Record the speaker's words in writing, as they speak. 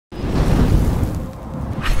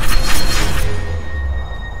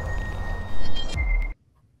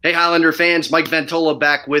Hey, Highlander fans, Mike Ventola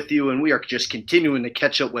back with you, and we are just continuing to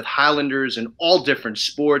catch up with Highlanders in all different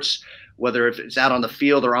sports, whether if it's out on the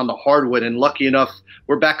field or on the hardwood. And lucky enough,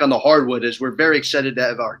 we're back on the hardwood as we're very excited to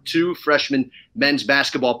have our two freshman men's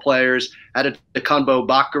basketball players, Adetokunbo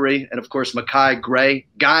Bakare and, of course, Mekhi Gray.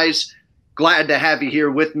 Guys, glad to have you here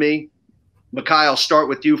with me. Mekhi, I'll start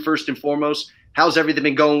with you first and foremost. How's everything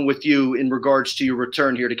been going with you in regards to your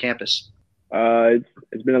return here to campus?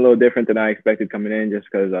 It's been a little different than I expected coming in just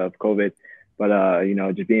because of COVID. But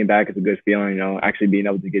just being back is a good feeling. Actually being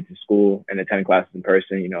able to get to school and attend classes in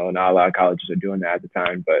person. Not a lot of colleges are doing that at the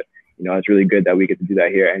time, but it's really good that we get to do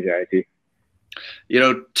that here at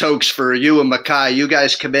NJIT. Tokes, for you and Mekhi, you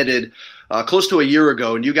guys committed close to a year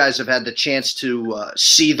ago, and you guys have had the chance to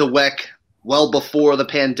see the WEC well before the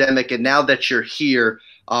pandemic. And now that you're here,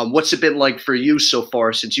 what's it been like for you so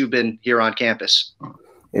far since you've been here on campus?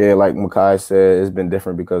 Yeah, like Mekhi said, it's been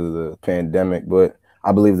different because of the pandemic, but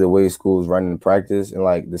I believe the way school's running practice and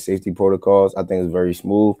like the safety protocols, I think is very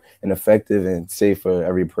smooth and effective and safe for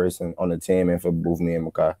every person on the team and for both me and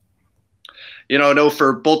Mekhi. I know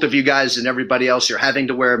for both of you guys and everybody else, you're having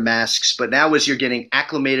to wear masks, but now as you're getting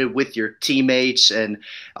acclimated with your teammates and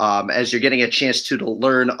as you're getting a chance to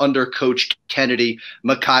learn under Coach Kennedy,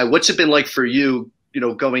 Mekhi, what's it been like for you,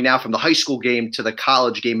 going now from the high school game to the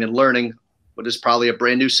college game and learning what is probably a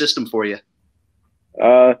brand new system for you?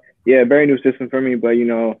 Yeah, very new system for me, but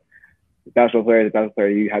basketball player is a basketball player.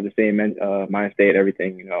 You have the same mind state,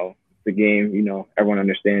 everything. The game, everyone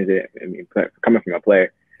understands it. I mean, coming from a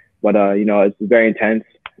player, but it's very intense.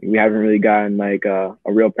 We haven't really gotten like a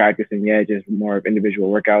real practicing yet, just more of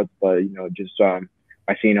individual workouts. But just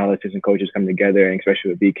by seeing all the assistant coaches come together, and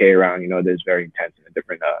especially with BK around, it's very intense in a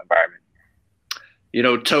different environment.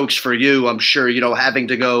 Tokes, for you, I'm sure, having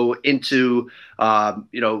to go into,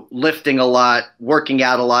 lifting a lot, working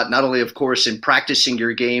out a lot, not only, of course, in practicing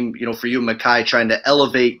your game, for you, Mekhi, trying to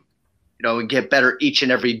elevate, and get better each and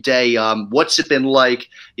every day. What's it been like,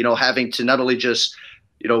 having to not only just,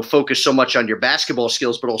 focus so much on your basketball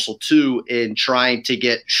skills, but also, too, in trying to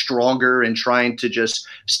get stronger and trying to just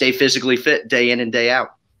stay physically fit day in and day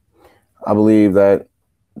out? I believe that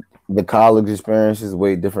the college experience is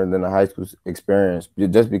way different than the high school experience,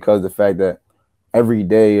 just because of the fact that every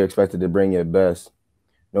day you're expected to bring your best,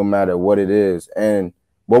 no matter what it is. And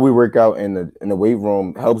what we work out in the weight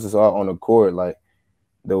room helps us out on the court. Like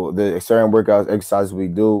the certain workouts, exercises we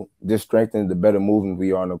do, just strengthens the better movement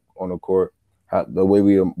we are on the court, the way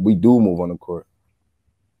we do move on the court.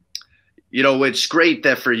 It's great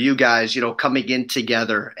that for you guys, coming in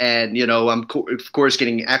together and, I'm of course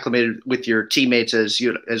getting acclimated with your teammates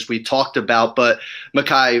as we talked about. But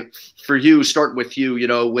Mekhi, for you, starting with you,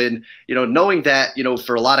 when, knowing that,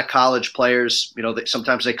 for a lot of college players, that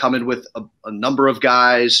sometimes they come in with a number of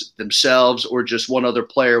guys themselves or just one other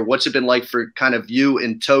player. What's it been like for kind of you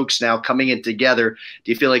and Tokes now coming in together?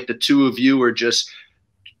 Do you feel like the two of you are just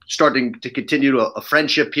starting to continue a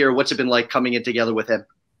friendship here? What's it been like coming in together with him?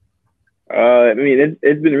 I mean,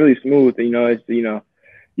 it's been really smooth. It's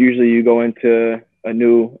usually you go into a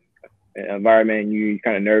new environment and you're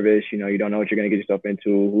kind of nervous. You don't know what you're going to get yourself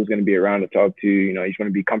into, who's going to be around to talk to. You just want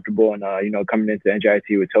to be comfortable. And coming into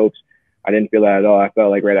NJIT with Topes, I didn't feel that at all. I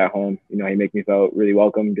felt like right at home. He made me feel really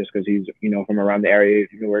welcome just because he's from around the area,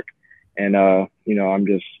 Newark, and I'm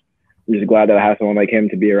just glad that I have someone like him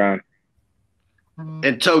to be around.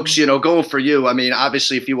 And Tokes, going for you, I mean,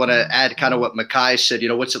 obviously, if you want to add kind of what Mekhi said,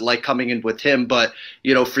 what's it like coming in with him? But,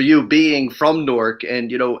 for you being from Newark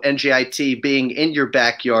and, NJIT being in your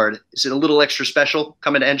backyard, is it a little extra special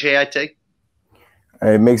coming to NJIT?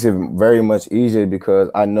 It makes it very much easier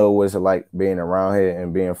because I know what it's like being around here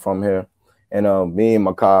and being from here. And me and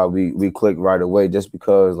Mekhi, we clicked right away just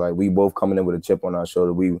because, like, we both coming in with a chip on our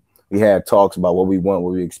shoulder. We had talks about what we want,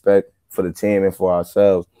 what we expect for the team and for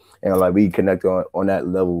ourselves. And, like, we connected on that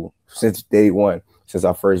level since day one, since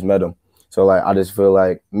I first met him. So, like, I just feel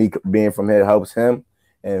like me being from here helps him,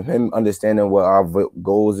 and him understanding what our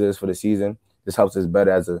goals is for the season just helps us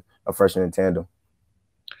better as a freshman in tandem.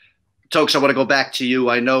 Tokes, I want to go back to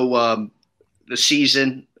you. I know the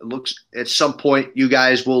season looks at some point you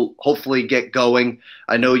guys will hopefully get going.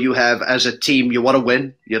 I know you have, as a team, you want to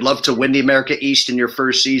win. You'd love to win the America East in your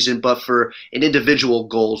first season, but for an individual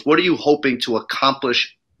goals, what are you hoping to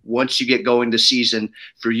accomplish once you get going this season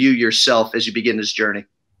for you yourself as you begin this journey?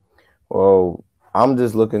 Well, I'm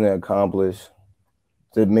just looking to accomplish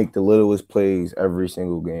to make the littlest plays every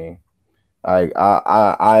single game. Like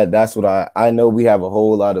that's what I know. We have a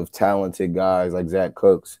whole lot of talented guys like Zach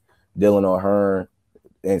Cooks, Dylan O'Hearn,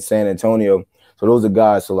 and San Antonio. So those are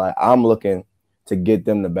guys. So, like, I'm looking to get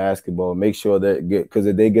them the basketball. Make sure that because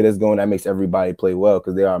if they get us going, that makes everybody play well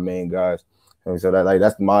because they are our main guys. And so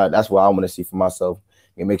that's what I want to see for myself.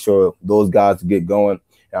 And make sure those guys get going.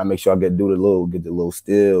 And I make sure I get the little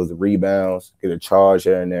steals, the rebounds, get a charge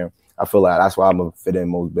here and there. I feel like that's why I'm gonna fit in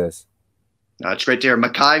most best. It's great to hear.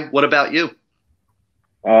 Mekhi, what about you?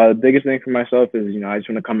 The biggest thing for myself is, I just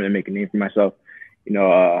want to come in and make a name for myself.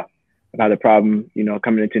 I've had a problem,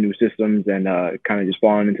 coming into new systems and kind of just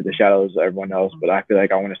falling into the shadows of everyone else. But I feel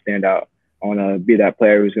like I want to stand out. I want to be that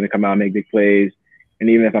player who's going to come out and make big plays. And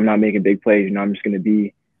even if I'm not making big plays, I'm not just going to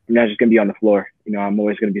be on the floor. I'm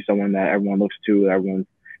always going to be someone that everyone looks to, that everyone's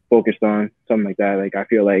focused on, something like that. Like, I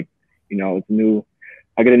feel like, it's new.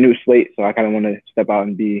 I get a new slate, so I kind of want to step out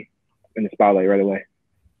and be in the spotlight right away.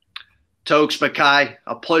 Tokes, Mekhi,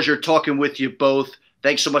 a pleasure talking with you both.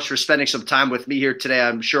 Thanks so much for spending some time with me here today.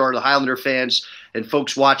 I'm sure the Highlander fans and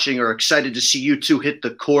folks watching are excited to see you two hit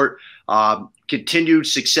the court. Continued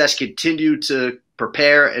success, continue to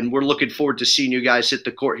prepare, and we're looking forward to seeing you guys hit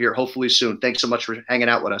the court here hopefully soon. Thanks so much for hanging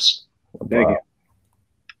out with us. Thank you.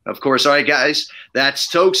 Of course. All right, guys. That's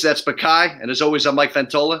Tokes. That's Mekhi. And as always, I'm Mike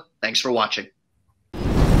Ventola. Thanks for watching.